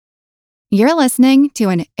You're listening to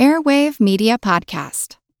an Airwave Media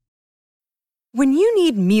Podcast. When you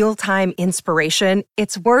need mealtime inspiration,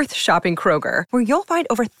 it's worth shopping Kroger, where you'll find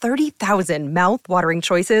over 30,000 mouth-watering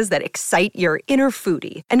choices that excite your inner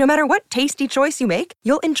foodie. And no matter what tasty choice you make,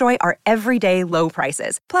 you'll enjoy our everyday low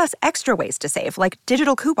prices, plus extra ways to save, like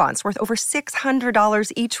digital coupons worth over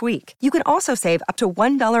 $600 each week. You can also save up to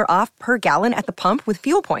 $1 off per gallon at the pump with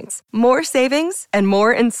fuel points. More savings and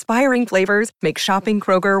more inspiring flavors make shopping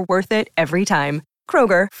Kroger worth it every time.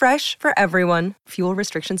 Kroger, fresh for everyone. Fuel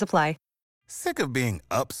restrictions apply. Sick of being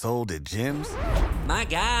upsold at gyms? My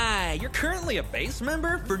guy, you're currently a base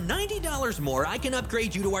member? For $90 more, I can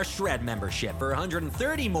upgrade you to our Shred membership. For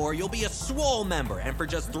 $130 more, you'll be a Swole member. And for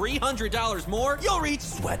just $300 more, you'll reach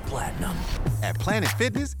Sweat Platinum. At Planet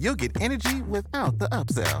Fitness, you'll get energy without the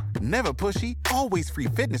upsell. Never pushy, always free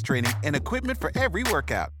fitness training and equipment for every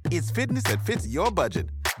workout. It's fitness that fits your budget.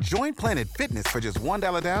 Join Planet Fitness for just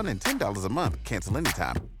 $1 down and $10 a month. Cancel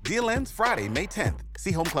anytime. Deal ends Friday, May 10th.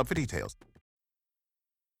 See Home Club for details.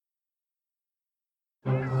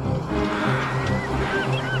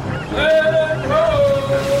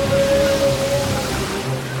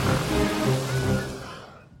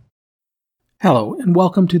 Hello, and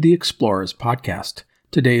welcome to the Explorers Podcast.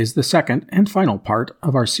 Today is the second and final part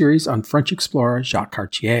of our series on French explorer Jacques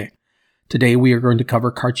Cartier. Today we are going to cover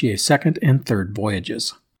Cartier's second and third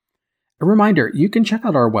voyages. A reminder, you can check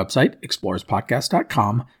out our website,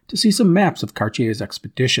 explorerspodcast.com, to see some maps of Cartier's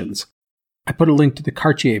expeditions. I put a link to the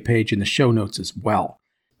Cartier page in the show notes as well.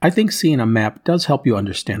 I think seeing a map does help you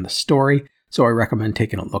understand the story, so I recommend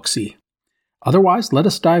taking a look-see. Otherwise, let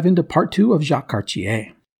us dive into part 2 of Jacques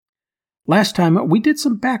Cartier. Last time, we did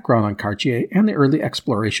some background on Cartier and the early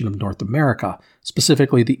exploration of North America,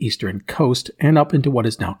 specifically the eastern coast and up into what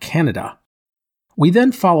is now Canada. We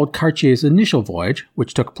then followed Cartier's initial voyage,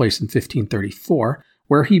 which took place in 1534,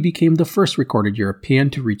 where he became the first recorded European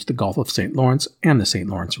to reach the Gulf of St. Lawrence and the St.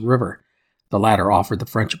 Lawrence River. The latter offered the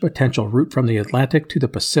French a potential route from the Atlantic to the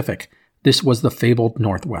Pacific. This was the fabled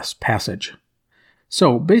Northwest Passage.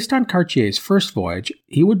 So, based on Cartier's first voyage,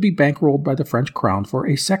 he would be bankrolled by the French crown for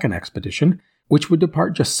a second expedition, which would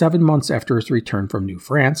depart just 7 months after his return from New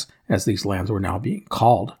France, as these lands were now being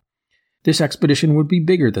called. This expedition would be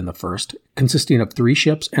bigger than the first, consisting of 3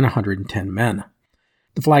 ships and 110 men.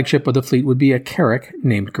 The flagship of the fleet would be a carrack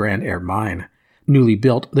named Grande Hermine. Newly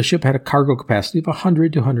built, the ship had a cargo capacity of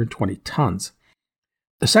 100 to 120 tons.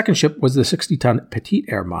 The second ship was the 60-ton Petite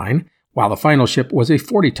Hermine, while the final ship was a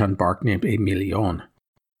 40-ton bark named a Million.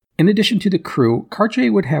 In addition to the crew,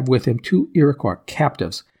 Cartier would have with him 2 Iroquois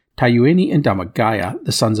captives, Tayouni and Damagaya,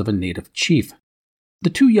 the sons of a native chief. The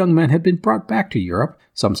 2 young men had been brought back to Europe,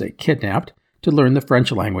 some say kidnapped, to learn the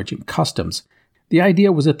French language and customs. The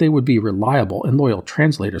idea was that they would be reliable and loyal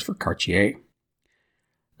translators for Cartier.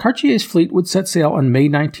 Cartier's fleet would set sail on May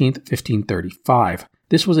 19, 1535.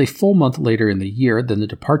 This was a full month later in the year than the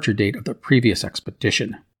departure date of the previous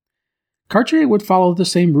expedition. Cartier would follow the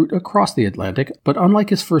same route across the Atlantic, but unlike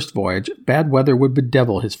his first voyage, bad weather would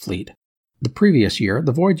bedevil his fleet. The previous year,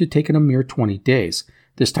 the voyage had taken a mere 20 days.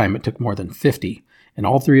 This time it took more than 50, and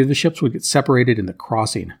all 3 of the ships would get separated in the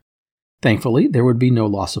crossing. Thankfully, there would be no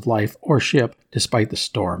loss of life or ship despite the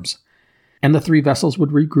storms. And the 3 vessels would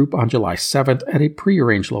regroup on July 7th at a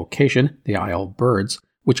prearranged location, the Isle of Birds,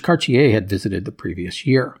 which Cartier had visited the previous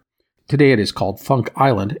year. Today it is called Funk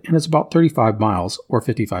Island and is about 35 miles or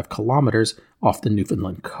 55 kilometers off the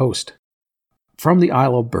Newfoundland coast. From the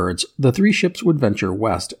Isle of Birds, the 3 ships would venture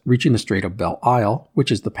west, reaching the Strait of Belle Isle,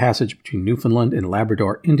 which is the passage between Newfoundland and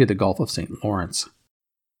Labrador into the Gulf of St. Lawrence.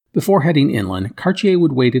 Before heading inland, Cartier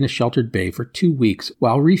would wait in a sheltered bay for 2 weeks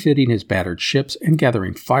while refitting his battered ships and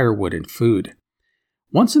gathering firewood and food.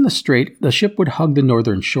 Once in the strait, the ship would hug the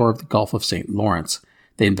northern shore of the Gulf of St. Lawrence.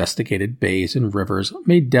 They investigated bays and rivers,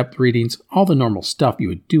 made depth readings, all the normal stuff you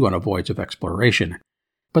would do on a voyage of exploration.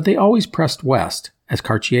 But they always pressed west, as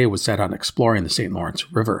Cartier was set on exploring the St.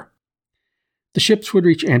 Lawrence River. The ships would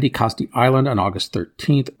reach Anticosti Island on August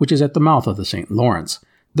 13th, which is at the mouth of the St. Lawrence.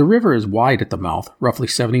 The river is wide at the mouth, roughly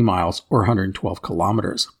 70 miles or 112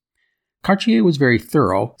 kilometers. Cartier was very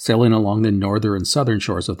thorough, sailing along the northern and southern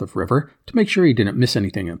shores of the river to make sure he didn't miss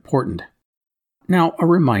anything important. Now, a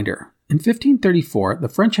reminder. In 1534, the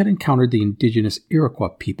French had encountered the indigenous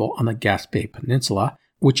Iroquois people on the Gaspé Peninsula,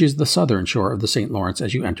 which is the southern shore of the St. Lawrence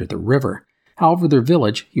as you enter the river. However, their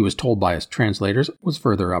village, he was told by his translators, was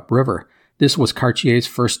further upriver. This was Cartier's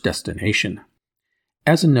first destination.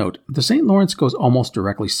 As a note, the St. Lawrence goes almost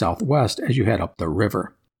directly southwest as you head up the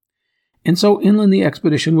river. And so inland the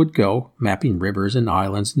expedition would go, mapping rivers and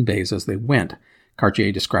islands and bays as they went.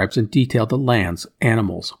 Cartier describes in detail the lands,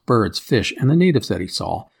 animals, birds, fish, and the natives that he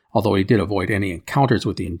saw, although he did avoid any encounters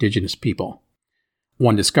with the indigenous people.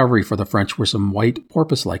 One discovery for the French were some white,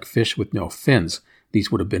 porpoise-like fish with no fins.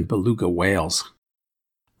 These would have been beluga whales.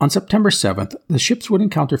 On September 7th, the ships would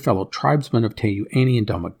encounter fellow tribesmen of Teyuani and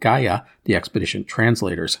Domagaya, the expedition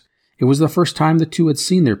translators. It was the first time the two had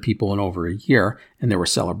seen their people in over a year, and there were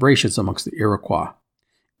celebrations amongst the Iroquois.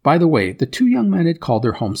 By the way, the two young men had called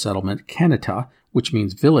their home settlement Canada, which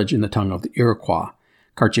means village in the tongue of the Iroquois.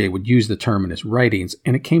 Cartier would use the term in his writings,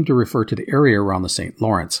 and it came to refer to the area around the St.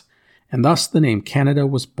 Lawrence, and thus the name Canada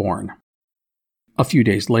was born. A few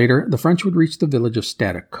days later, the French would reach the village of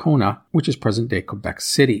Stadacona, which is present-day Quebec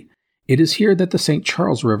City. It is here that the St.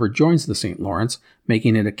 Charles River joins the St. Lawrence,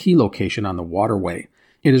 making it a key location on the waterway.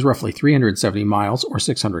 It is roughly 370 miles or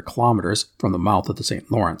 600 kilometers from the mouth of the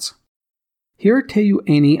St. Lawrence. Here,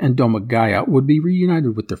 Teyuani and Domagaya would be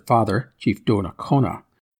reunited with their father, Chief Donnacona.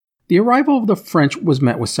 The arrival of the French was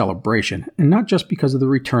met with celebration, and not just because of the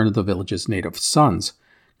return of the village's native sons.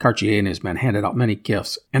 Cartier and his men handed out many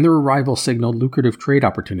gifts, and their arrival signaled lucrative trade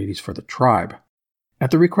opportunities for the tribe.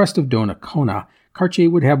 At the request of Donnacona, Cartier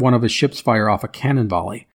would have one of his ships fire off a cannon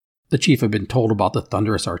volley. The chief had been told about the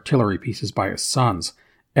thunderous artillery pieces by his sons.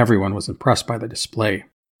 Everyone was impressed by the display.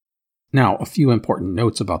 Now, a few important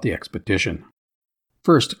notes about the expedition.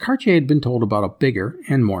 First, Cartier had been told about a bigger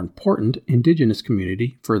and more important indigenous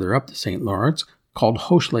community further up the St. Lawrence called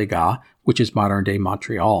Hochelaga, which is modern-day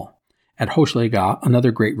Montreal. At Hochelaga,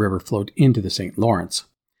 another great river flowed into the St. Lawrence.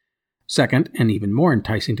 Second, and even more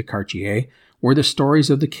enticing to Cartier, were the stories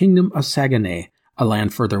of the Kingdom of Saguenay, a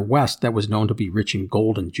land further west that was known to be rich in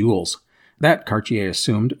gold and jewels. That, Cartier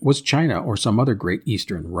assumed, was China or some other great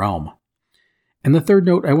eastern realm. And the third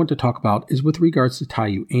note I want to talk about is with regards to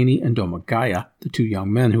Teyuani and Domagaya, the two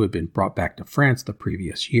young men who had been brought back to France the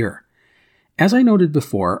previous year. As I noted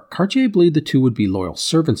before, Cartier believed the two would be loyal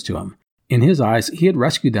servants to him. In his eyes, he had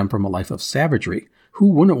rescued them from a life of savagery. Who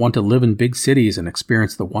wouldn't want to live in big cities and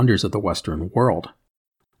experience the wonders of the Western world?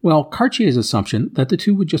 Well, Cartier's assumption that the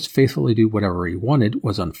two would just faithfully do whatever he wanted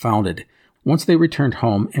was unfounded. Once they returned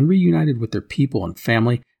home and reunited with their people and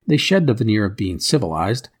family, they shed the veneer of being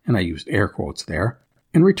civilized, and I used air quotes there,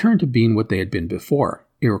 and returned to being what they had been before,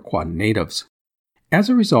 Iroquois natives. As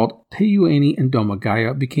a result, Teyuani and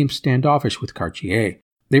Domagaya became standoffish with Cartier.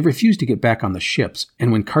 They refused to get back on the ships,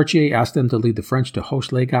 and when Cartier asked them to lead the French to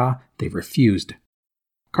Hochelaga, they refused.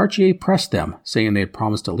 Cartier pressed them, saying they had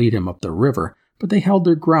promised to lead him up the river, but they held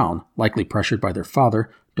their ground, likely pressured by their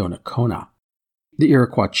father, Donnacona. The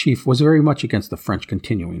Iroquois chief was very much against the French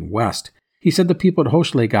continuing west. He said the people at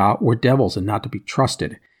Hochelaga were devils and not to be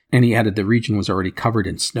trusted, and he added the region was already covered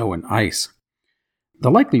in snow and ice. The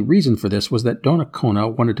likely reason for this was that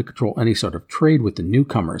Donnacona wanted to control any sort of trade with the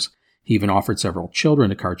newcomers. He even offered several children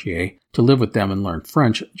to Cartier to live with them and learn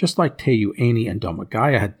French, just like Teyuani and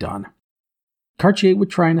Domagaya had done. Cartier would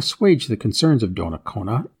try and assuage the concerns of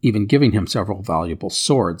Donnacona, even giving him several valuable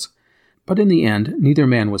swords. But in the end, neither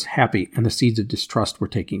man was happy, and the seeds of distrust were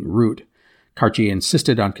taking root. Cartier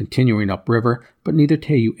insisted on continuing upriver, but neither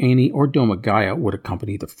Teyuani or Domagaya would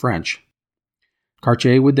accompany the French.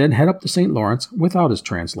 Cartier would then head up the St. Lawrence without his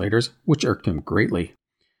translators, which irked him greatly.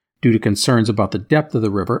 Due to concerns about the depth of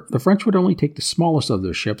the river, the French would only take the smallest of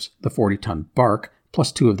their ships, the 40-ton bark,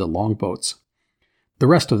 plus 2 of the longboats. The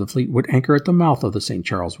rest of the fleet would anchor at the mouth of the St.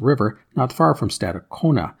 Charles River, not far from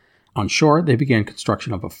Stadacona. On shore, they began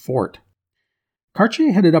construction of a fort.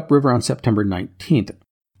 Cartier headed upriver on September 19th.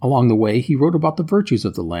 Along the way, he wrote about the virtues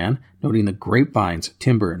of the land, noting the grapevines,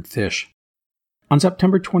 timber, and fish. On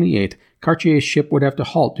September 28th, Cartier's ship would have to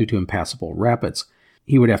halt due to impassable rapids.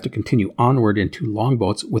 He would have to continue onward in 2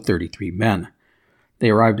 longboats with 33 men. They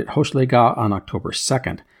arrived at Hochelaga on October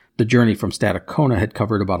 2nd. The journey from Stadacona had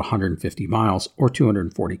covered about 150 miles, or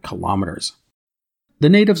 240 kilometers. The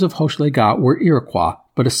natives of Hochelaga were Iroquois,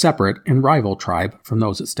 but a separate and rival tribe from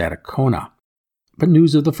those at Stadacona. But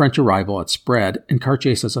news of the French arrival had spread, and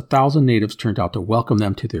Cartier says 1,000 natives turned out to welcome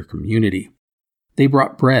them to their community. They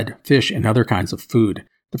brought bread, fish, and other kinds of food.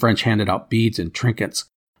 The French handed out beads and trinkets.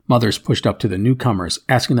 Mothers pushed up to the newcomers,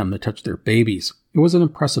 asking them to touch their babies. It was an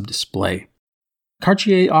impressive display.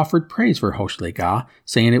 Cartier offered praise for Hochelaga,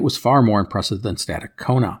 saying it was far more impressive than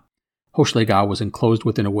Stadacona. Hochelaga was enclosed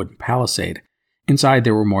within a wooden palisade. Inside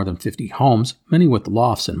there were more than 50 homes, many with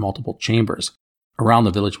lofts and multiple chambers. Around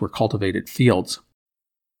the village were cultivated fields.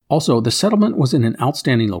 Also, the settlement was in an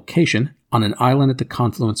outstanding location, on an island at the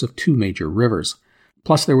confluence of 2 major rivers.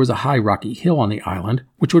 Plus, there was a high rocky hill on the island,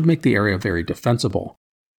 which would make the area very defensible.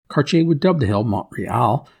 Cartier would dub the hill Mont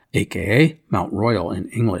Royal, aka Mount Royal in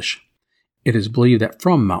English. It is believed that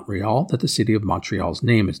from Mount Royal that the city of Montreal's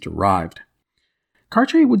name is derived.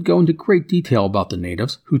 Cartier would go into great detail about the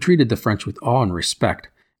natives, who treated the French with awe and respect.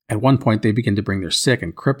 At one point, they began to bring their sick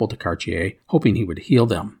and crippled to Cartier, hoping he would heal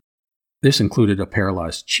them. This included a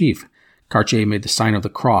paralyzed chief. Cartier made the sign of the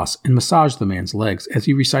cross and massaged the man's legs as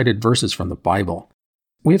he recited verses from the Bible.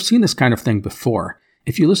 We have seen this kind of thing before.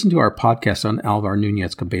 If you listen to our podcast on Alvar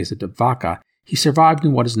Núñez Cabeza de Vaca, he survived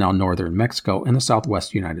in what is now northern Mexico and the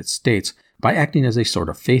southwest United States by acting as a sort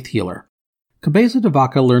of faith healer. Cabeza de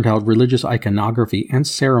Vaca learned how religious iconography and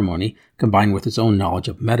ceremony, combined with his own knowledge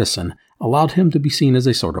of medicine, allowed him to be seen as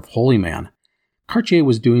a sort of holy man. Cartier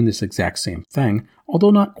was doing this exact same thing,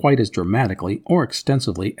 although not quite as dramatically or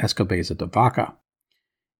extensively as Cabeza de Vaca.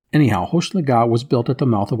 Anyhow, Hochelaga was built at the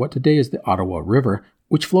mouth of what today is the Ottawa River,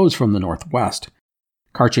 which flows from the northwest.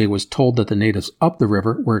 Cartier was told that the natives up the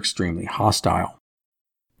river were extremely hostile.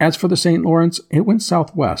 As for the St. Lawrence, it went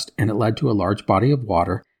southwest, and it led to a large body of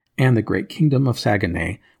water and the great kingdom of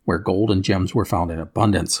Saguenay, where gold and gems were found in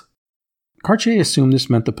abundance. Cartier assumed this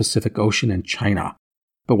meant the Pacific Ocean and China,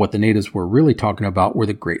 but what the natives were really talking about were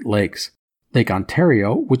the Great Lakes. Lake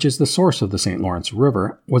Ontario, which is the source of the St. Lawrence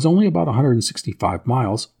River, was only about 165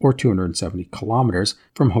 miles, or 270 kilometers,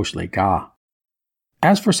 from Hochelaga.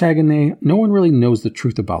 As for Saguenay, no one really knows the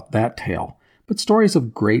truth about that tale, but stories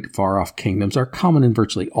of great far-off kingdoms are common in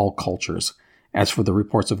virtually all cultures. As for the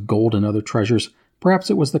reports of gold and other treasures, perhaps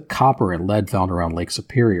it was the copper and lead found around Lake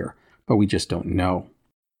Superior, but we just don't know.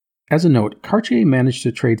 As a note, Cartier managed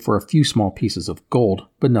to trade for a few small pieces of gold,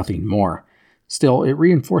 but nothing more. Still, it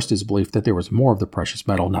reinforced his belief that there was more of the precious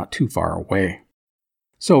metal not too far away.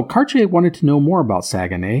 So Cartier wanted to know more about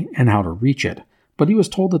Saguenay and how to reach it, but he was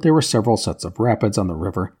told that there were several sets of rapids on the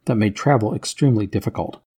river that made travel extremely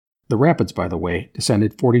difficult. The rapids, by the way,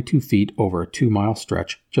 descended 42 feet over a 2-mile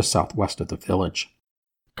stretch just southwest of the village.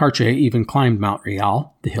 Cartier even climbed Mount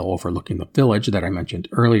Real, the hill overlooking the village that I mentioned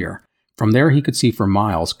earlier. From there he could see for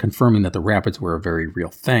miles, confirming that the rapids were a very real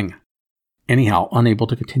thing. Anyhow, unable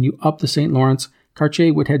to continue up the St. Lawrence,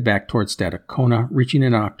 Cartier would head back towards Stadacona, reaching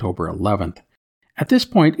it on October 11th. At this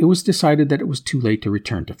point, it was decided that it was too late to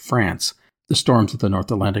return to France. The storms of the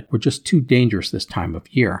North Atlantic were just too dangerous this time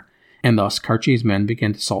of year, and thus Cartier's men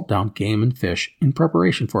began to salt down game and fish in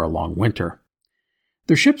preparation for a long winter.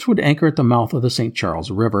 Their ships would anchor at the mouth of the St.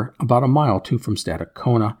 Charles River, about a mile or two from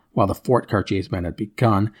Stadacona, while the fort Cartier's men had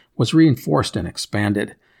begun was reinforced and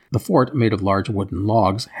expanded. The fort, made of large wooden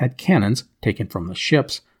logs, had cannons, taken from the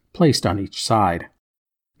ships, placed on each side.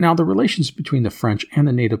 Now, the relations between the French and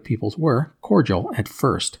the native peoples were cordial at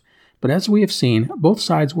first, but as we have seen, both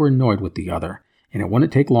sides were annoyed with the other, and it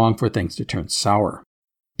wouldn't take long for things to turn sour.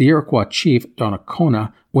 The Iroquois chief,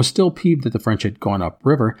 Donnacona, was still peeved that the French had gone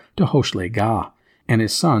upriver to Hochelaga, and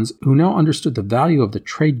his sons, who now understood the value of the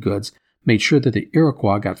trade goods, made sure that the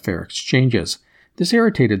Iroquois got fair exchanges. This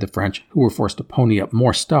irritated the French, who were forced to pony up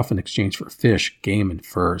more stuff in exchange for fish, game, and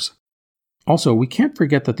furs. Also, we can't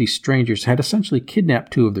forget that these strangers had essentially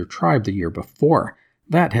kidnapped 2 of their tribe the year before.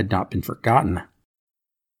 That had not been forgotten.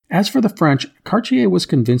 As for the French, Cartier was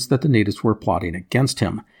convinced that the natives were plotting against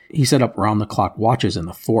him. He set up round-the-clock watches in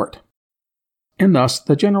the fort. And thus,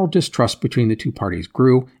 the general distrust between the two parties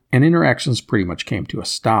grew, and interactions pretty much came to a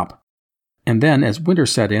stop. And then, as winter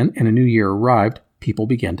set in and a new year arrived, people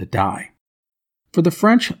began to die. For the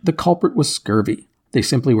French, the culprit was scurvy. They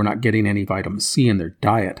simply were not getting any vitamin C in their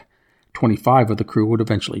diet. 25 of the crew would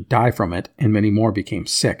eventually die from it, and many more became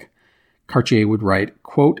sick. Cartier would write,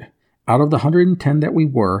 quote, "Out of the 110 that we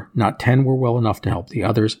were, not 10 were well enough to help the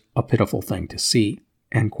others, a pitiful thing to see."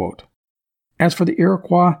 End quote. As for the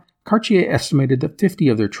Iroquois, Cartier estimated that 50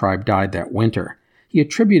 of their tribe died that winter. He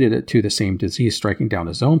attributed it to the same disease striking down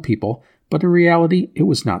his own people, but in reality, it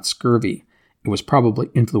was not scurvy. It was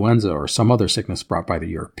probably influenza or some other sickness brought by the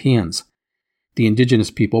Europeans. The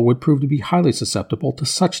indigenous people would prove to be highly susceptible to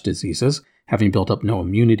such diseases, having built up no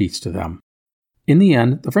immunities to them. In the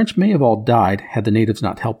end, the French may have all died had the natives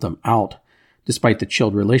not helped them out. Despite the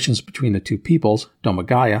chilled relations between the two peoples,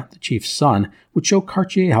 Domagaya, the chief's son, would show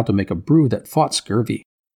Cartier how to make a brew that fought scurvy.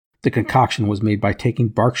 The concoction was made by taking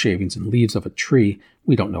bark shavings and leaves of a tree,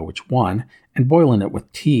 we don't know which one, and boiling it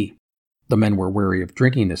with tea. The men were wary of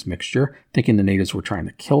drinking this mixture, thinking the natives were trying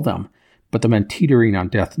to kill them, but the men teetering on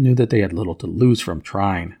death knew that they had little to lose from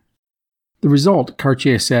trying. The result,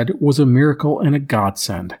 Cartier said, was a miracle and a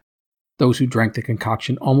godsend. Those who drank the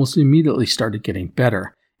concoction almost immediately started getting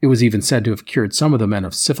better. It was even said to have cured some of the men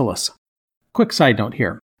of syphilis. Quick side note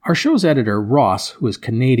here. Our show's editor, Ross, who is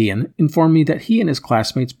Canadian, informed me that he and his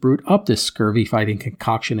classmates brewed up this scurvy-fighting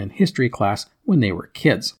concoction in history class when they were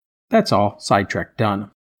kids. That's all, sidetrack done.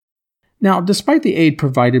 Now, despite the aid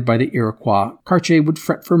provided by the Iroquois, Cartier would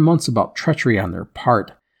fret for months about treachery on their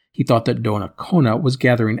part. He thought that Donnacona was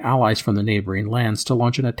gathering allies from the neighboring lands to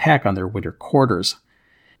launch an attack on their winter quarters.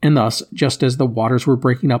 And thus, just as the waters were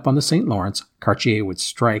breaking up on the St. Lawrence, Cartier would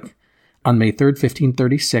strike. On May 3,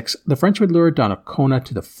 1536, the French would lure Donnacona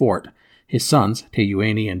to the fort. His sons,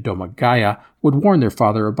 Théueni and Domagaya, would warn their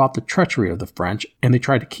father about the treachery of the French, and they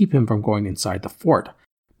tried to keep him from going inside the fort.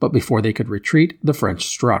 But before they could retreat, the French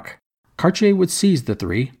struck. Cartier would seize the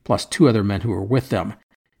three, plus 2 other men who were with them.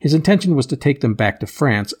 His intention was to take them back to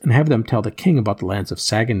France and have them tell the king about the lands of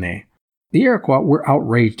Saguenay. The Iroquois were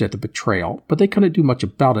outraged at the betrayal, but they couldn't do much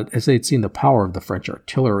about it as they had seen the power of the French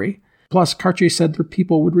artillery. Plus, Cartier said their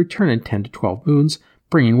people would return in 10 to 12 moons,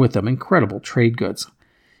 bringing with them incredible trade goods.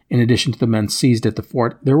 In addition to the men seized at the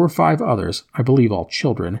fort, there were 5 others, I believe all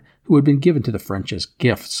children, who had been given to the French as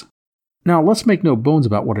gifts. Now, let's make no bones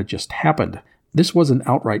about what had just happened. This was an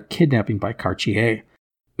outright kidnapping by Cartier.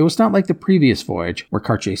 It was not like the previous voyage, where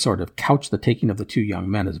Cartier sort of couched the taking of the 2 young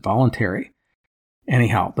men as voluntary.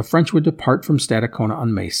 Anyhow, the French would depart from Stadacona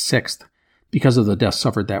on May 6th. Because of the deaths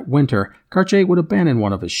suffered that winter, Cartier would abandon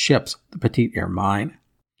one of his ships, the Petite Hermine.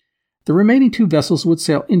 The remaining 2 vessels would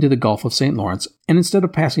sail into the Gulf of St. Lawrence, and instead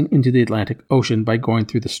of passing into the Atlantic Ocean by going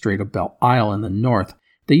through the Strait of Belle Isle in the north,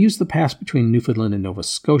 they used the pass between Newfoundland and Nova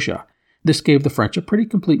Scotia. This gave the French a pretty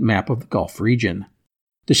complete map of the Gulf region.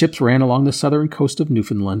 The ships ran along the southern coast of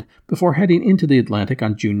Newfoundland before heading into the Atlantic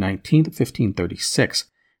on June 19, 1536.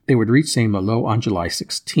 They would reach Saint-Malo on July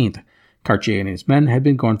 16th. Cartier and his men had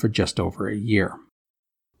been gone for just over a year.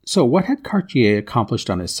 So what had Cartier accomplished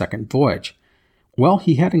on his second voyage? Well,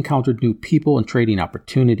 he had encountered new people and trading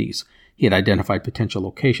opportunities. He had identified potential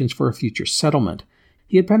locations for a future settlement.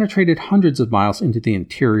 He had penetrated hundreds of miles into the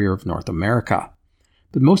interior of North America.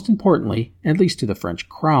 But most importantly, at least to the French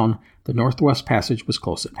crown, the Northwest Passage was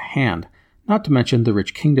close at hand, not to mention the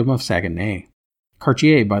rich kingdom of Saguenay.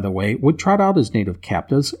 Cartier, by the way, would trot out his native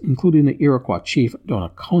captives, including the Iroquois chief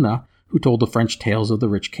Donnacona, who told the French tales of the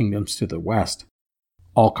rich kingdoms to the west.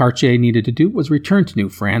 All Cartier needed to do was return to New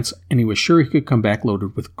France, and he was sure he could come back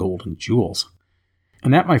loaded with gold and jewels.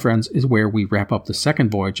 And that, my friends, is where we wrap up the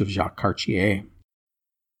second voyage of Jacques Cartier.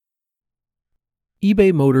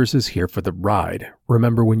 eBay Motors is here for the ride.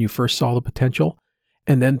 Remember when you first saw the potential?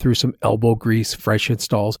 And then through some elbow grease, fresh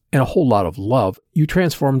installs, and a whole lot of love, you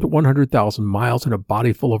transformed 100,000 miles and a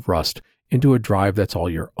body full of rust into a drive that's all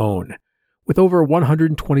your own. With over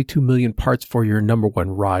 122 million parts for your number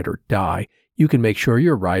one ride or die, you can make sure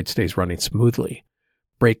your ride stays running smoothly.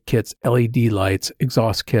 Brake kits, LED lights,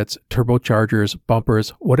 exhaust kits, turbochargers, bumpers,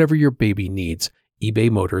 whatever your baby needs, eBay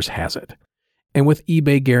Motors has it. And with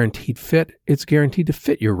eBay Guaranteed Fit, it's guaranteed to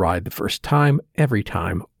fit your ride the first time, every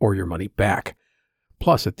time, or your money back.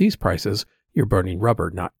 Plus, at these prices, you're burning rubber,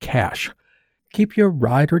 not cash. Keep your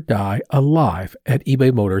ride or die alive at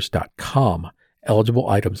ebaymotors.com. Eligible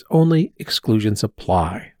items only. Exclusions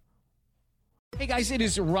apply. Hey guys, it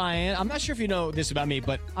is Ryan. I'm not sure if you know this about me,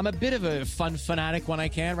 but I'm a bit of a fun fanatic when I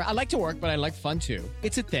can. I like to work, but I like fun too.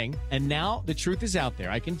 It's a thing. And now the truth is out there.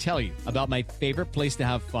 I can tell you about my favorite place to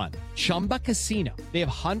have fun. Chumba Casino. They have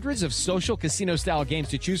hundreds of social casino style games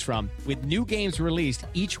to choose from with new games released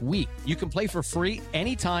each week. You can play for free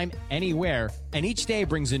anytime, anywhere. And each day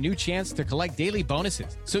brings a new chance to collect daily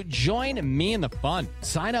bonuses. So join me in the fun.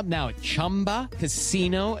 Sign up now at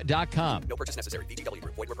ChumbaCasino.com. No purchase necessary. VGW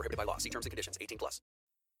Group. Void where prohibited by law. See terms and conditions. 18+.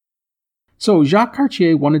 So Jacques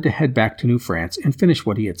Cartier wanted to head back to New France and finish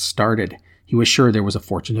what he had started. He was sure there was a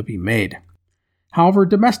fortune to be made. However,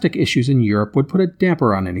 domestic issues in Europe would put a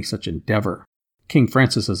damper on any such endeavor. King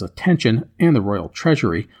Francis's attention, and the royal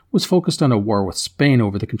treasury, was focused on a war with Spain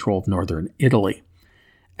over the control of northern Italy.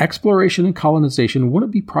 Exploration and colonization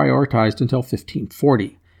wouldn't be prioritized until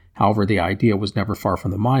 1540. However, the idea was never far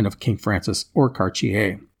from the mind of King Francis or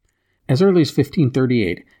Cartier. As early as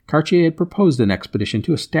 1538, Cartier had proposed an expedition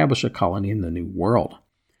to establish a colony in the New World.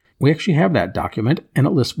 We actually have that document, and it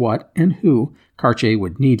lists what and who Cartier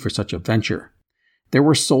would need for such a venture. There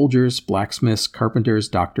were soldiers, blacksmiths, carpenters,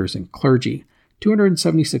 doctors, and clergy,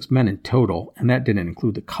 276 men in total, and that didn't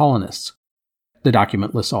include the colonists. The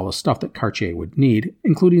document lists all the stuff that Cartier would need,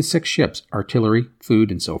 including 6 ships, artillery,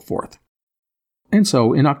 food, and so forth. And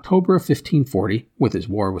so, in October of 1540, with his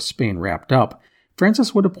war with Spain wrapped up,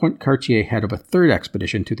 Francis would appoint Cartier head of a third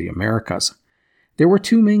expedition to the Americas. There were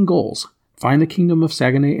 2 main goals: find the kingdom of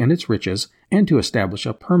Saguenay and its riches, and to establish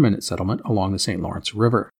a permanent settlement along the St. Lawrence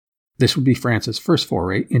River. This would be France's first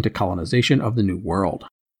foray into colonization of the New World.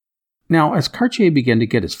 Now, as Cartier began to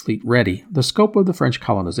get his fleet ready, the scope of the French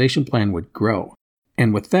colonization plan would grow,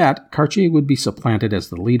 and with that, Cartier would be supplanted as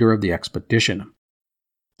the leader of the expedition.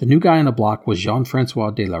 The new guy on the block was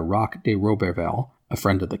Jean-François de la Roque de Roberval, a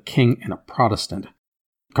friend of the king and a Protestant.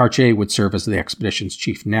 Cartier would serve as the expedition's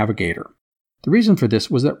chief navigator. The reason for this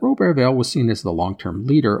was that Roberval was seen as the long-term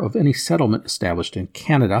leader of any settlement established in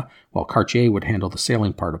Canada, while Cartier would handle the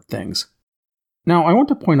sailing part of things. Now, I want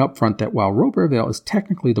to point up front that while Roberval is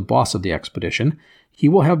technically the boss of the expedition, he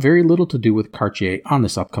will have very little to do with Cartier on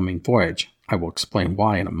this upcoming voyage. I will explain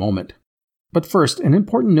why in a moment. But first, an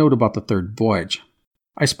important note about the third voyage.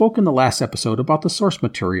 I spoke in the last episode about the source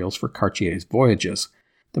materials for Cartier's voyages.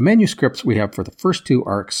 The manuscripts we have for the first two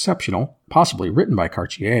are exceptional, possibly written by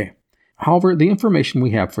Cartier. However, the information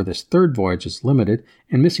we have for this third voyage is limited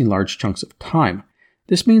and missing large chunks of time.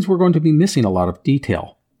 This means we're going to be missing a lot of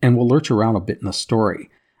detail, and will lurch around a bit in the story.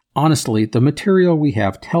 Honestly, the material we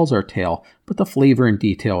have tells our tale, but the flavor and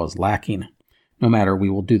detail is lacking. No matter, we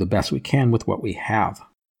will do the best we can with what we have.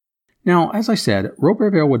 Now, as I said,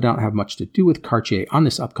 Roberval would not have much to do with Cartier on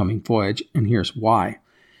this upcoming voyage, and here's why.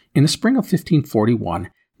 In the spring of 1541,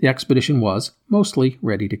 the expedition was, mostly,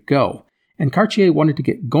 ready to go, and Cartier wanted to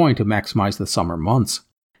get going to maximize the summer months.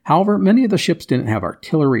 However, many of the ships didn't have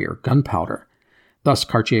artillery or gunpowder. Thus,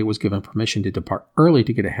 Cartier was given permission to depart early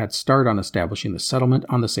to get a head start on establishing the settlement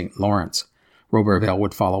on the St. Lawrence. Roberval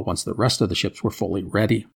would follow once the rest of the ships were fully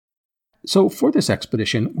ready. So for this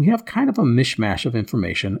expedition, we have kind of a mishmash of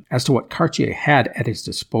information as to what Cartier had at his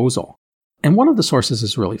disposal. And one of the sources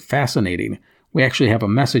is really fascinating. We actually have a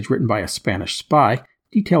message written by a Spanish spy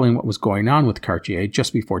detailing what was going on with Cartier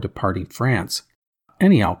just before departing France.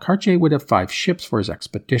 Anyhow, Cartier would have 5 ships for his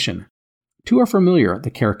expedition. 2 are familiar, the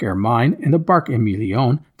Carrick Mine and the Barque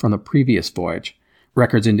Emilion from the previous voyage.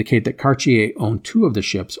 Records indicate that Cartier owned 2 of the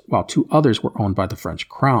ships, while 2 others were owned by the French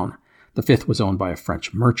crown. The 5th was owned by a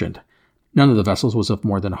French merchant. None of the vessels was of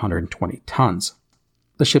more than 120 tons.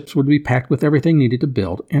 The ships would be packed with everything needed to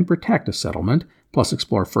build and protect a settlement, plus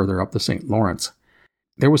explore further up the St. Lawrence.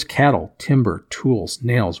 There was cattle, timber, tools,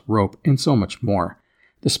 nails, rope, and so much more.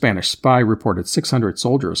 The Spanish spy reported 600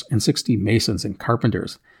 soldiers and 60 masons and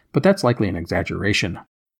carpenters, but that's likely an exaggeration.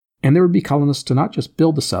 And there would be colonists to not just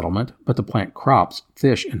build the settlement, but to plant crops,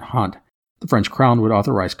 fish, and hunt. The French crown would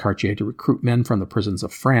authorize Cartier to recruit men from the prisons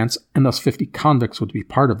of France, and thus 50 convicts would be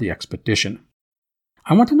part of the expedition.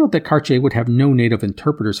 I want to note that Cartier would have no native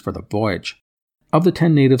interpreters for the voyage. Of the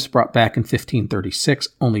 10 natives brought back in 1536,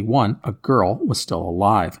 only 1, a girl, was still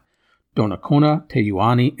alive. Donnacona,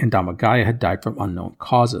 Teyuani, and Damagaya had died from unknown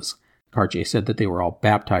causes. Cartier said that they were all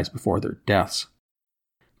baptized before their deaths.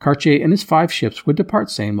 Cartier and his 5 ships would depart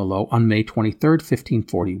Saint-Malo on May 23,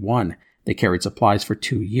 1541. They carried supplies for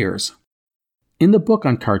 2 years. In the book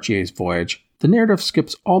on Cartier's voyage, the narrative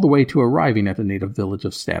skips all the way to arriving at the native village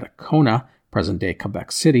of Stadacona, present-day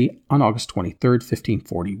Quebec City, on August 23,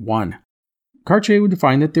 1541. Cartier would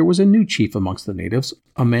find that there was a new chief amongst the natives,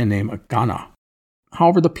 a man named Agana.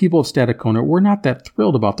 However, the people of Stadacona were not that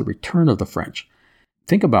thrilled about the return of the French.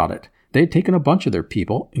 Think about it. They had taken a bunch of their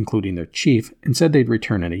people, including their chief, and said they'd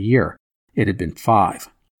return in a year. It had been 5.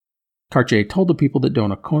 Cartier told the people that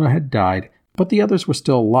Donnacona had died, but the others were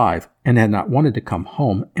still alive and had not wanted to come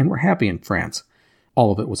home and were happy in France.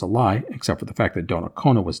 All of it was a lie, except for the fact that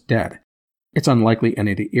Donnacona was dead. It's unlikely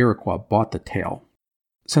any of the Iroquois bought the tale.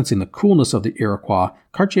 Sensing the coolness of the Iroquois,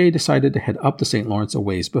 Cartier decided to head up the St. Lawrence a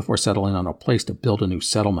ways before settling on a place to build a new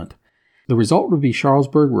settlement. The result would be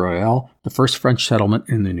Charlesbourg Royal, the first French settlement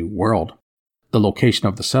in the New World. The location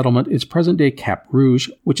of the settlement is present-day Cap Rouge,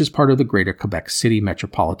 which is part of the greater Quebec City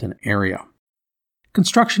metropolitan area.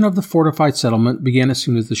 Construction of the fortified settlement began as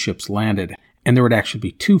soon as the ships landed, and there would actually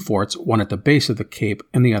be 2 forts, one at the base of the cape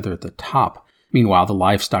and the other at the top. Meanwhile, the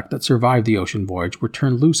livestock that survived the ocean voyage were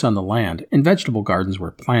turned loose on the land, and vegetable gardens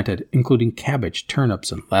were planted, including cabbage,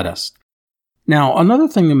 turnips, and lettuce. Now, another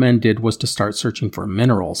thing the men did was to start searching for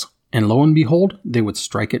minerals, and lo and behold, they would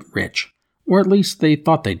strike it rich. Or at least they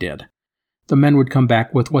thought they did. The men would come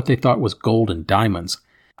back with what they thought was gold and diamonds.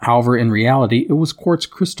 However, in reality, it was quartz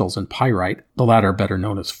crystals and pyrite, the latter better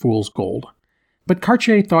known as fool's gold. But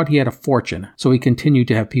Cartier thought he had a fortune, so he continued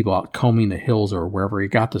to have people out combing the hills or wherever he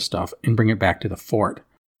got the stuff and bring it back to the fort.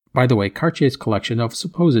 By the way, Cartier's collection of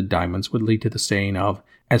supposed diamonds would lead to the saying of,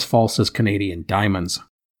 as false as Canadian diamonds.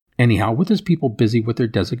 Anyhow, with his people busy with their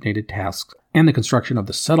designated tasks and the construction of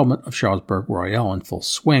the settlement of Charlesbourg Royal in full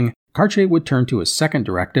swing, Cartier would turn to his second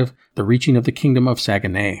directive, the reaching of the kingdom of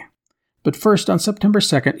Saguenay. But first, on September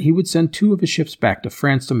 2nd, he would send 2 of his ships back to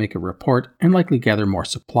France to make a report and likely gather more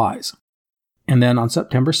supplies. And then on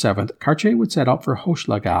September 7th, Cartier would set out for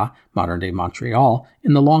Hochelaga, modern-day Montreal,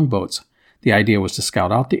 in the longboats. The idea was to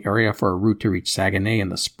scout out the area for a route to reach Saguenay in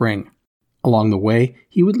the spring. Along the way,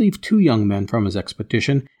 he would leave 2 young men from his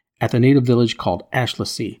expedition at the native village called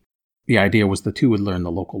Ashlasey. The idea was the 2 would learn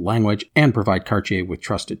the local language and provide Cartier with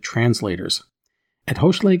trusted translators. At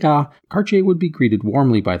Hochelaga, Cartier would be greeted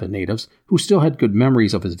warmly by the natives, who still had good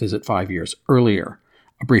memories of his visit 5 years earlier.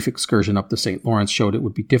 A brief excursion up the St. Lawrence showed it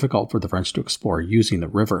would be difficult for the French to explore using the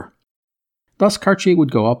river. Thus, Cartier would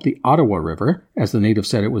go up the Ottawa River, as the natives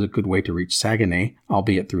said it was a good way to reach Saguenay,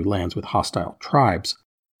 albeit through lands with hostile tribes.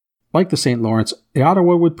 Like the St. Lawrence, the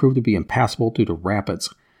Ottawa would prove to be impassable due to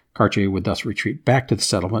rapids. Cartier would thus retreat back to the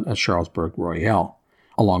settlement at Charlesbourg Royal.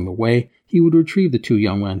 Along the way, he would retrieve the 2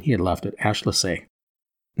 young men he had left at Ashlesay.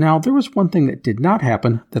 Now, there was one thing that did not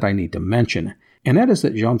happen that I need to mention, and that is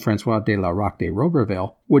that Jean-François de la Roque de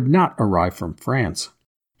Roberval would not arrive from France.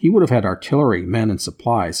 He would have had artillery, men, and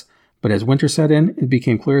supplies, but as winter set in, it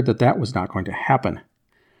became clear that that was not going to happen.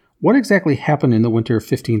 What exactly happened in the winter of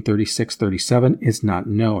 1536-37 is not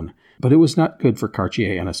known, but it was not good for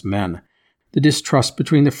Cartier and his men. The distrust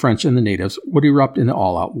between the French and the natives would erupt into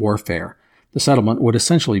all-out warfare. The settlement would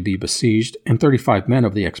essentially be besieged, and 35 men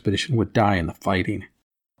of the expedition would die in the fighting.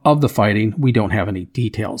 Of the fighting, we don't have any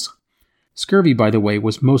details. Scurvy, by the way,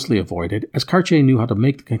 was mostly avoided, as Cartier knew how to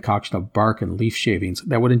make the concoction of bark and leaf shavings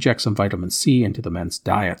that would inject some vitamin C into the men's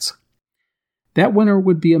diets. That winter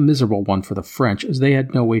would be a miserable one for the French, as they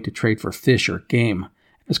had no way to trade for fish or game.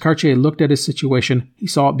 As Cartier looked at his situation, he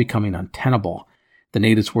saw it becoming untenable. The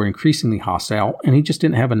natives were increasingly hostile, and he just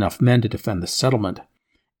didn't have enough men to defend the settlement.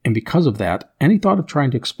 And because of that, any thought of trying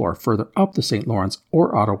to explore further up the St. Lawrence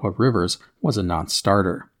or Ottawa rivers was a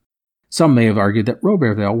non-starter. Some may have argued that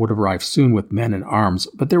Roberval would arrive soon with men and arms,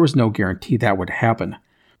 but there was no guarantee that would happen.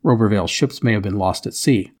 Roberval's ships may have been lost at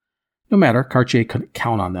sea. No matter, Cartier couldn't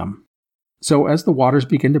count on them. So as the waters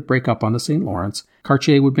began to break up on the St. Lawrence,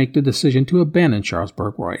 Cartier would make the decision to abandon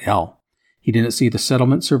Charlesbourg Royal. He didn't see the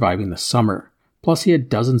settlement surviving the summer. Plus he had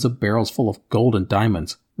dozens of barrels full of gold and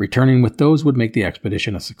diamonds. Returning with those would make the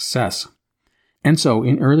expedition a success. And so,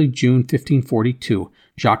 in early June 1542,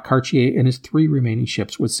 Jacques Cartier and his 3 remaining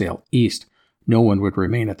ships would sail east. No one would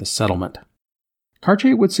remain at the settlement.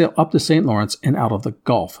 Cartier would sail up the St. Lawrence and out of the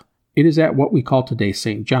Gulf. It is at what we call today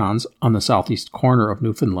St. John's, on the southeast corner of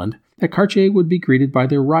Newfoundland, that Cartier would be greeted by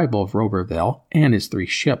the arrival of Roberval and his 3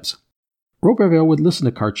 ships. Roberval would listen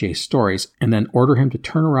to Cartier's stories and then order him to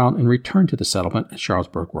turn around and return to the settlement at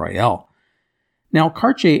Charlesbourg Royal. Now,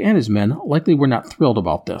 Cartier and his men likely were not thrilled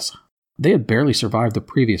about this. They had barely survived the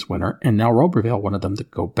previous winter, and now Roberval wanted them to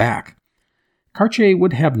go back. Cartier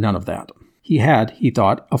would have none of that. He had, he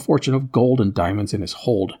thought, a fortune of gold and diamonds in his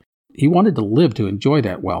hold. He wanted to live to enjoy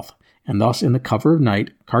that wealth, and thus in the cover of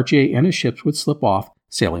night, Cartier and his ships would slip off,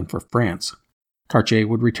 sailing for France. Cartier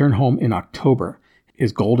would return home in October.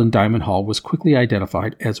 His gold and diamond haul was quickly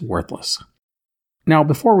identified as worthless. Now,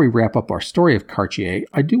 before we wrap up our story of Cartier,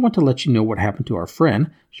 I do want to let you know what happened to our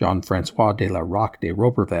friend, Jean-François de la Roque de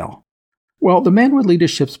Roberval. Well, the man would lead his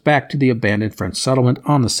ships back to the abandoned French settlement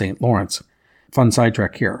on the St. Lawrence. Fun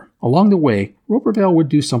sidetrack here. Along the way, Roberval would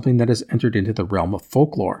do something that has entered into the realm of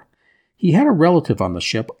folklore. He had a relative on the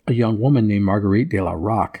ship, a young woman named Marguerite de la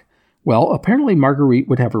Roque. Well, apparently Marguerite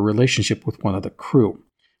would have a relationship with one of the crew.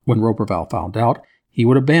 When Roberval found out, he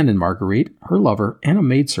would abandon Marguerite, her lover, and a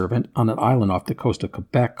maidservant on an island off the coast of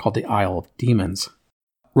Quebec called the Isle of Demons.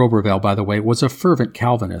 Roberval, by the way, was a fervent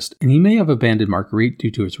Calvinist, and he may have abandoned Marguerite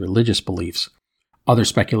due to his religious beliefs. Others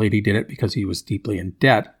speculate he did it because he was deeply in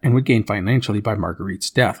debt and would gain financially by Marguerite's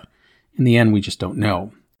death. In the end, we just don't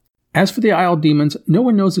know. As for the Isle of Demons, no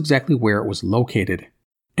one knows exactly where it was located.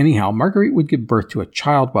 Anyhow, Marguerite would give birth to a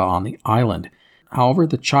child while on the island. However,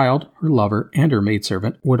 the child, her lover, and her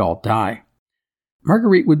maidservant would all die.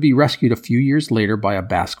 Marguerite would be rescued a few years later by a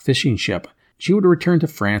Basque fishing ship. She would return to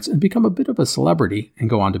France and become a bit of a celebrity and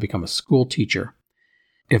go on to become a school teacher.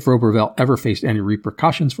 If Roberval ever faced any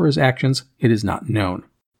repercussions for his actions, it is not known.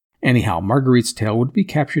 Anyhow, Marguerite's tale would be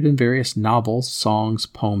captured in various novels, songs,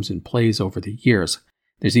 poems, and plays over the years.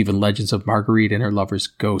 There's even legends of Marguerite and her lover's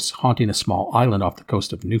ghosts haunting a small island off the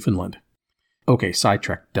coast of Newfoundland. Okay,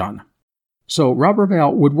 sidetrack done. So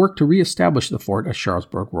Roberval would work to re-establish the fort at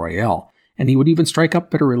Charlesbourg Royal, and he would even strike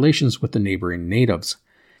up better relations with the neighboring natives.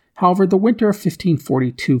 However, the winter of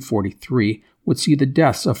 1542-43 would see the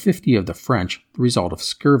deaths of 50 of the French, the result of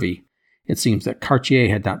scurvy. It seems that Cartier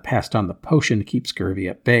had not passed on the potion to keep scurvy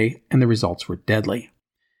at bay, and the results were deadly.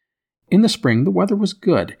 In the spring, the weather was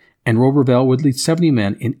good, and Roberval would lead 70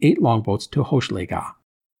 men in 8 longboats to Hochelaga.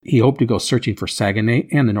 He hoped to go searching for Saguenay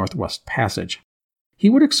and the Northwest Passage. He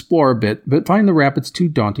would explore a bit, but find the rapids too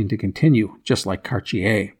daunting to continue, just like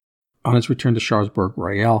Cartier. On his return to Charlesbourg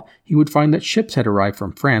Royal, he would find that ships had arrived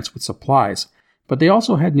from France with supplies, but they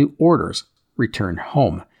also had new orders: return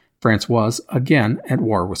home. France was, again, at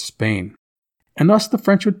war with Spain. And thus the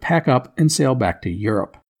French would pack up and sail back to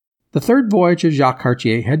Europe. The third voyage of Jacques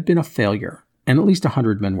Cartier had been a failure. and at least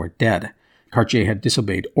 100 men were dead. Cartier had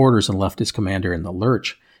disobeyed orders and left his commander in the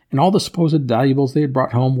lurch, and all the supposed valuables they had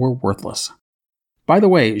brought home were worthless. By the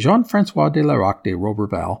way, Jean-François de la Roque de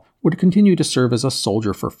Roberval would continue to serve as a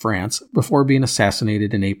soldier for France before being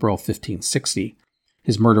assassinated in April 1560.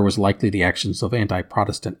 His murder was likely the actions of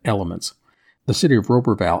anti-Protestant elements. The city of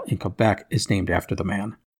Roberval in Quebec is named after the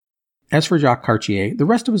man. As for Jacques Cartier, the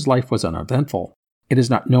rest of his life was uneventful. It is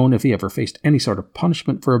not known if he ever faced any sort of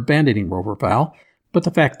punishment for abandoning Roberval, but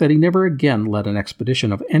the fact that he never again led an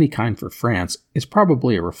expedition of any kind for France is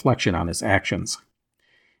probably a reflection on his actions.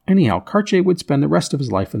 Anyhow, Cartier would spend the rest of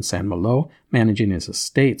his life in Saint-Malo, managing his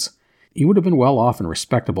estates. He would have been well off and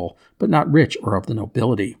respectable, but not rich or of the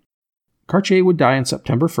nobility. Cartier would die on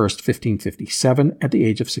September 1st, 1557, at the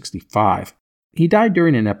age of 65. He died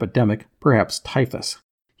during an epidemic, perhaps typhus.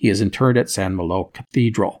 He is interred at Saint-Malo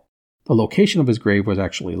Cathedral. The location of his grave was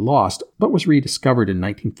actually lost, but was rediscovered in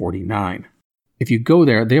 1949. If you go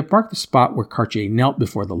there, they have marked the spot where Cartier knelt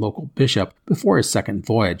before the local bishop before his second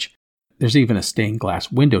voyage. There's even a stained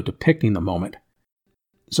glass window depicting the moment.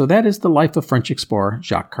 So that is the life of French explorer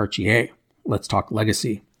Jacques Cartier. Let's talk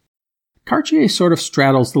legacy. Cartier sort of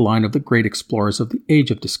straddles the line of the great explorers of the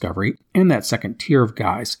Age of Discovery and that second tier of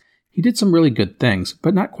guys. He did some really good things,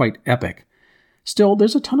 but not quite epic. Still,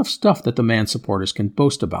 there's a ton of stuff that the man's supporters can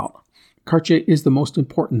boast about. Cartier is the most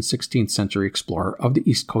important 16th century explorer of the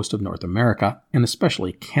east coast of North America, and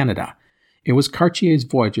especially Canada. It was Cartier's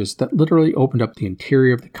voyages that literally opened up the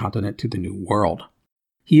interior of the continent to the New World.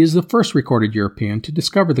 He is the first recorded European to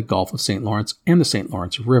discover the Gulf of St. Lawrence and the St.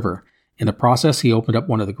 Lawrence River. In the process, he opened up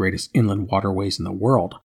one of the greatest inland waterways in the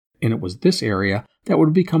world, and it was this area that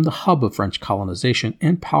would become the hub of French colonization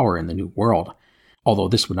and power in the New World, although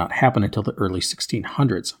this would not happen until the early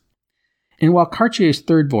 1600s. And while Cartier's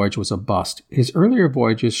third voyage was a bust, his earlier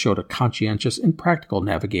voyages showed a conscientious and practical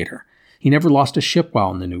navigator. He never lost a ship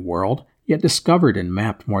while in the New World, yet discovered and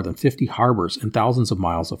mapped more than 50 harbors and thousands of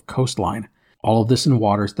miles of coastline, all of this in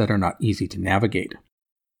waters that are not easy to navigate.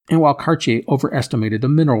 And while Cartier overestimated the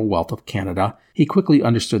mineral wealth of Canada, he quickly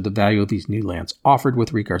understood the value these new lands offered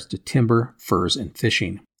with regards to timber, furs, and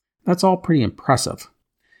fishing. That's all pretty impressive.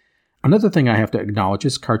 Another thing I have to acknowledge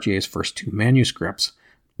is Cartier's first two manuscripts.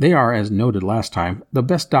 They are, as noted last time, the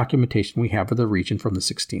best documentation we have of the region from the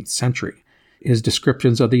 16th century. His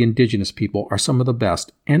descriptions of the indigenous people are some of the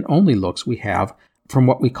best and only looks we have from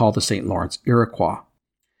what we call the St. Lawrence Iroquois.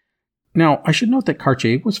 Now, I should note that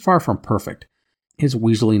Cartier was far from perfect. His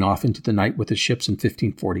weaseling off into the night with his ships in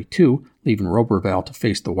 1542, leaving Roberval to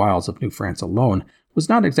face the wilds of New France alone, was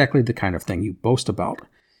not exactly the kind of thing you boast about,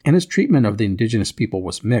 and his treatment of the indigenous people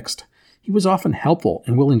was mixed. He was often helpful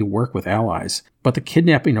and willing to work with allies, but the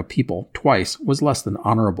kidnapping of people twice was less than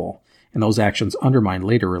honorable, and those actions undermined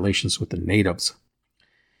later relations with the natives.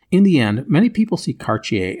 In the end, many people see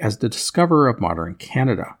Cartier as the discoverer of modern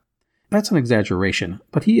Canada. That's an exaggeration,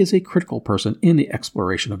 but he is a critical person in the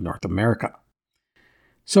exploration of North America.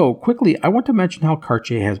 So, quickly, I want to mention how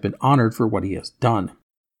Cartier has been honored for what he has done.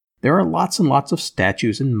 There are lots and lots of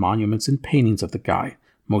statues and monuments and paintings of the guy.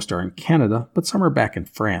 Most are in Canada, but some are back in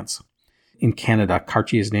France. In Canada,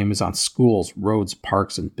 Cartier's name is on schools, roads,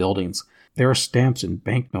 parks, and buildings. There are stamps and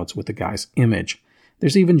banknotes with the guy's image.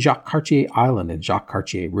 There's even Jacques Cartier Island and Jacques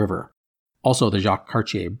Cartier River. Also, the Jacques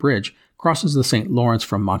Cartier Bridge crosses the St. Lawrence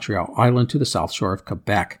from Montreal Island to the south shore of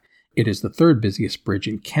Quebec. It is the third busiest bridge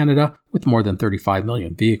in Canada, with more than 35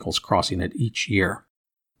 million vehicles crossing it each year.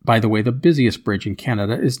 By the way, the busiest bridge in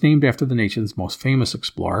Canada is named after the nation's most famous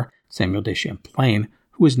explorer, Samuel de Champlain,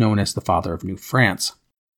 who is known as the father of New France.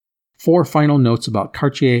 4 final notes about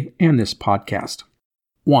Cartier and this podcast.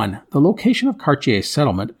 1. The location of Cartier's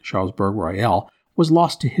settlement, Charlesbourg Royal, was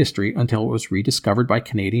lost to history until it was rediscovered by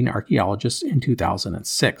Canadian archaeologists in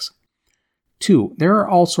 2006. 2. There are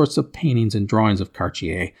all sorts of paintings and drawings of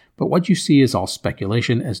Cartier, but what you see is all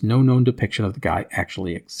speculation as no known depiction of the guy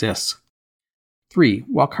actually exists. 3.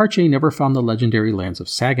 While Cartier never found the legendary lands of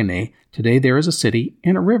Saguenay, today there is a city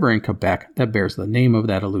and a river in Quebec that bears the name of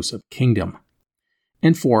that elusive kingdom.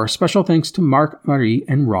 And 4. Special thanks to Mark, Marie,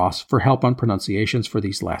 and Ross for help on pronunciations for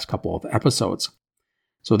these last couple of episodes.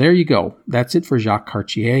 So there you go. That's it for Jacques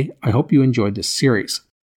Cartier. I hope you enjoyed this series.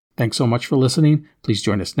 Thanks so much for listening. Please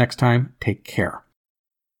join us next time. Take care.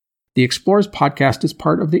 The Explorers Podcast is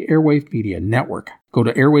part of the Airwave Media Network. Go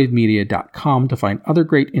to airwavemedia.com to find other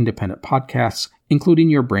great independent podcasts, including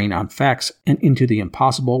Your Brain on Facts and Into the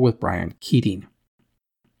Impossible with Brian Keating.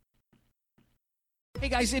 Hey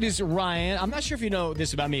guys, it is Ryan. I'm not sure if you know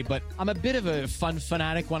this about me, but I'm a bit of a fun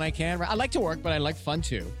fanatic when I can. I like to work, but I like fun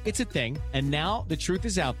too. It's a thing. And now the truth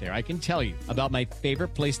is out there. I can tell you about my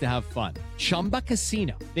favorite place to have fun. Chumba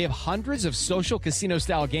Casino. They have hundreds of social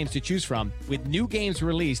casino-style games to choose from with new games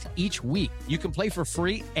released each week. You can play for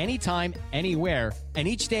free anytime, anywhere, and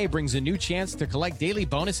each day brings a new chance to collect daily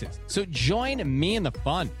bonuses. So join me in the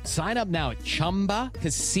fun. Sign up now at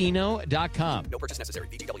ChumbaCasino.com. No purchase necessary.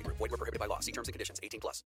 VGW Group. Void where prohibited by law. See terms and conditions.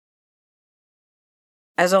 18+.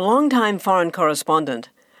 As a longtime foreign correspondent,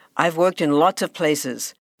 I've worked in lots of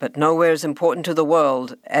places, but nowhere as important to the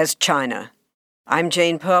world as China. I'm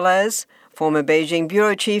Jane Perlez, former Beijing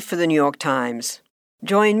bureau chief for the New York Times.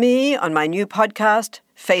 Join me on my new podcast,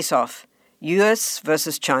 Face Off, U.S.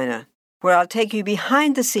 versus China, where I'll take you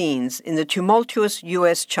behind the scenes in the tumultuous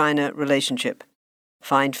U.S.-China relationship.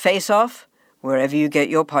 Find Face Off wherever you get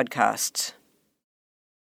your podcasts.